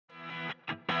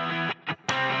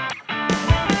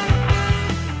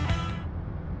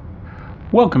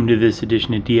Welcome to this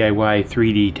edition of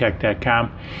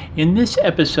DIY3DTech.com. In this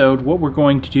episode, what we're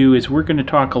going to do is we're going to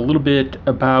talk a little bit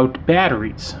about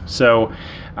batteries. So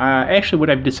actually what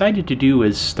I've decided to do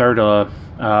is start a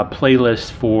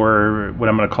playlist for what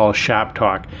I'm going to call Shop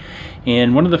Talk.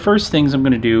 And one of the first things I'm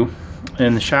going to do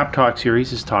in the Shop Talk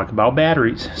series is talk about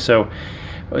batteries. So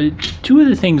two of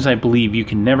the things I believe you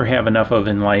can never have enough of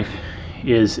in life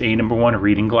is number one,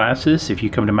 reading glasses. If you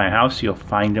come to my house, you'll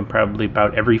find them probably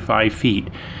about every 5 feet,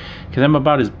 because I'm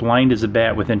about as blind as a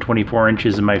bat within 24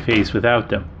 inches of my face without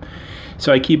them.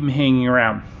 So I keep them hanging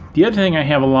around. The other thing I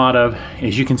have a lot of,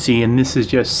 as you can see, and this is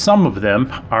just some of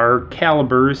them, are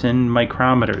calipers and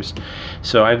micrometers.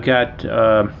 So I've got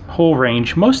a whole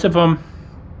range. Most of them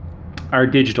are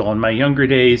digital. In my younger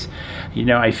days,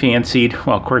 I fancied,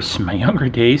 well, of course, in my younger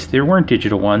days, there weren't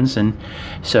digital ones, and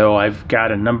so I've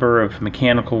got a number of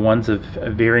mechanical ones of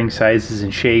varying sizes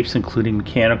and shapes, including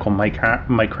mechanical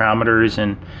micrometers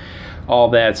and all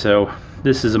that. So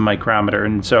this is a micrometer,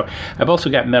 and so I've also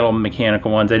got metal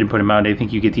mechanical ones. I didn't put them out. I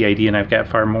think you get the idea, and I've got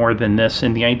far more than this.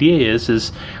 And the idea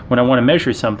is when I want to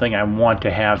measure something, I want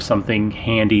to have something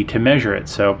handy to measure it.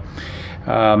 So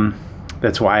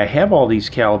that's why I have all these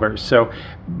calipers. So,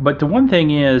 but the one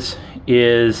thing is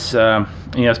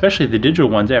especially the digital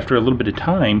ones, after a little bit of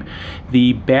time,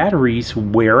 the batteries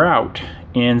wear out.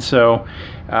 And so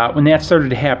when that started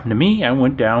to happen to me, I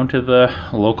went down to the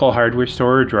local hardware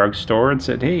store or drugstore and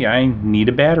said, hey, I need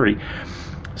a battery.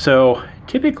 So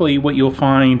typically what you'll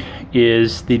find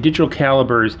is the digital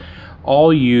calipers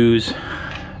all use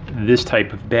this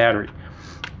type of battery.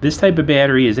 This type of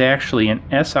battery is actually an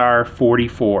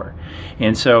SR44.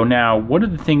 And so now one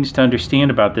of the things to understand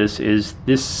about this is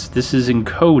this is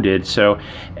encoded. So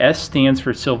S stands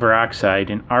for silver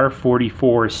oxide and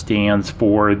R44 stands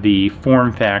for the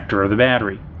form factor of the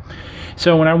battery.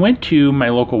 So when I went to my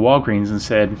local Walgreens and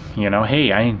said,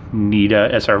 hey, I need a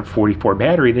SR44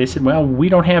 battery, they said, well, we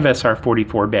don't have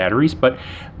SR44 batteries, but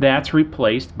that's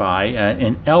replaced by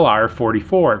an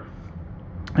LR44.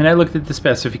 And I looked at the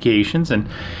specifications, and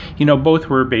both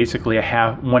were basically a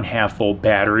 1/2 volt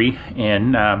battery.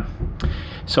 And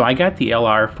so I got the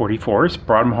LR44s,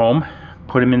 brought them home,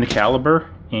 put them in the caliper,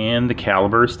 and the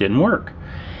calipers didn't work.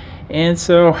 And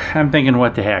so I'm thinking,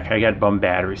 what the heck? I got bum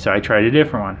batteries. So I tried a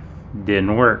different one.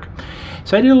 Didn't work.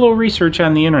 So I did a little research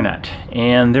on the internet,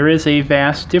 and there is a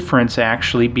vast difference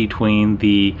actually between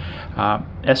the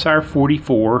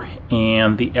SR44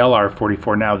 and the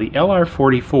LR44. Now the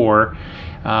LR44,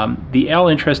 the L,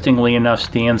 interestingly enough,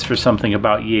 stands for something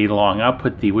about yay long. I'll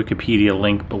put the Wikipedia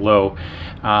link below.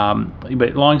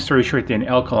 But long story short, they're an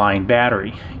alkaline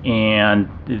battery, and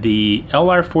the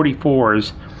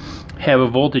LR44s have a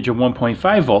voltage of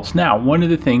 1.5 volts. Now, one of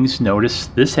the things, notice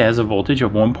this has a voltage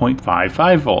of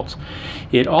 1.55 volts.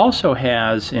 It also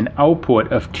has an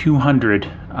output of 200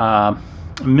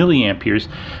 milliamperes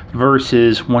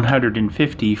versus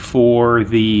 150 for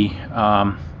the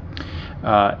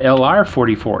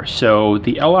LR44. So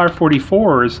the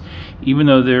LR44s, even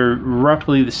though they're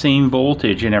roughly the same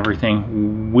voltage and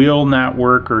everything, will not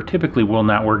work, or typically will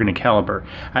not work in a caliper.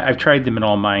 I've tried them in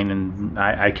all mine, and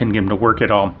I couldn't get them to work at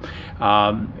all.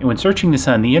 When searching this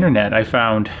on the internet, I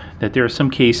found that there are some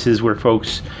cases where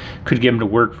folks could get them to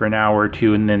work for an hour or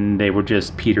two, and then they would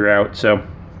just peter out. So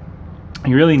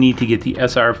you really need to get the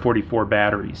SR44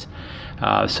 batteries.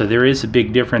 So there is a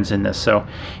big difference in this. So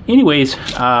anyways,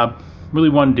 really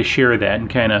wanted to share that, and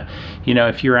kind of,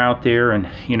 if you're out there and,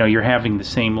 you're having the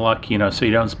same luck, so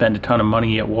you don't spend a ton of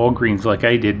money at Walgreens like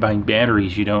I did buying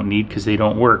batteries you don't need because they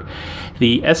don't work.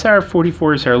 The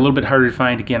SR44s are a little bit harder to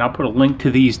find. Again, I'll put a link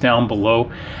to these down below.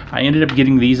 I ended up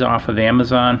getting these off of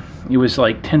Amazon. It was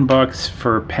like 10 bucks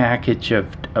for a package of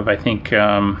I think,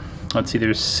 let's see,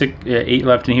 there's 8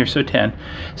 left in here, so 10.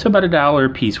 So about $1 a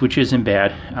piece, which isn't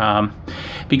bad.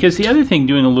 Because the other thing,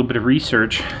 doing a little bit of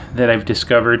research that I've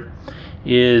discovered,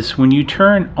 is when you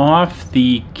turn off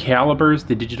the calipers,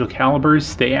 the digital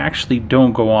calipers, they actually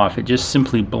don't go off. It just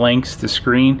simply blanks the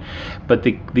screen, but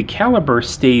the caliper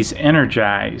stays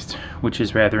energized, which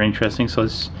is rather interesting. So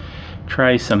let's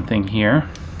try something here.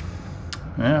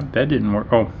 That didn't work.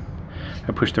 Oh,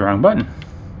 I pushed the wrong button.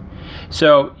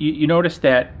 So you notice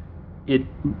that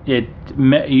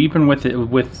even with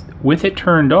it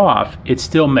turned off, it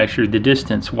still measured the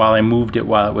distance while I moved it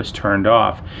while it was turned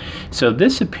off. So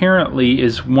this apparently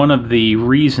is one of the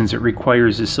reasons it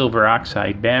requires a silver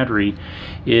oxide battery,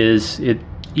 is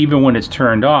even when it's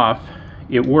turned off,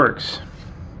 it works.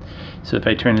 So if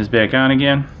I turn this back on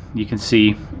again, you can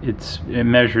see it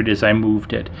measured as I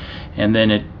moved it, and then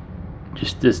it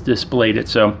just displayed it.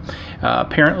 So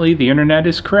apparently the internet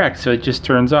is correct, so it just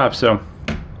turns off. So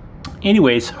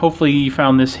Anyways, hopefully you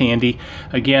found this handy.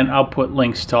 Again, I'll put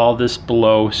links to all this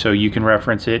below so you can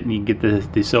reference it and you can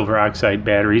get the silver oxide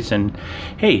batteries. And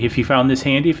hey, if you found this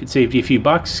handy, if it saved you a few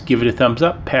bucks, give it a thumbs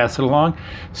up, pass it along,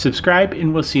 subscribe,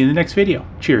 and we'll see you in the next video.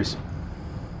 Cheers.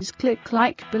 Please click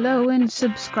like below and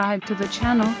subscribe to the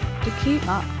channel to keep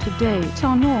up to date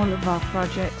on all of our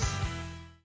projects.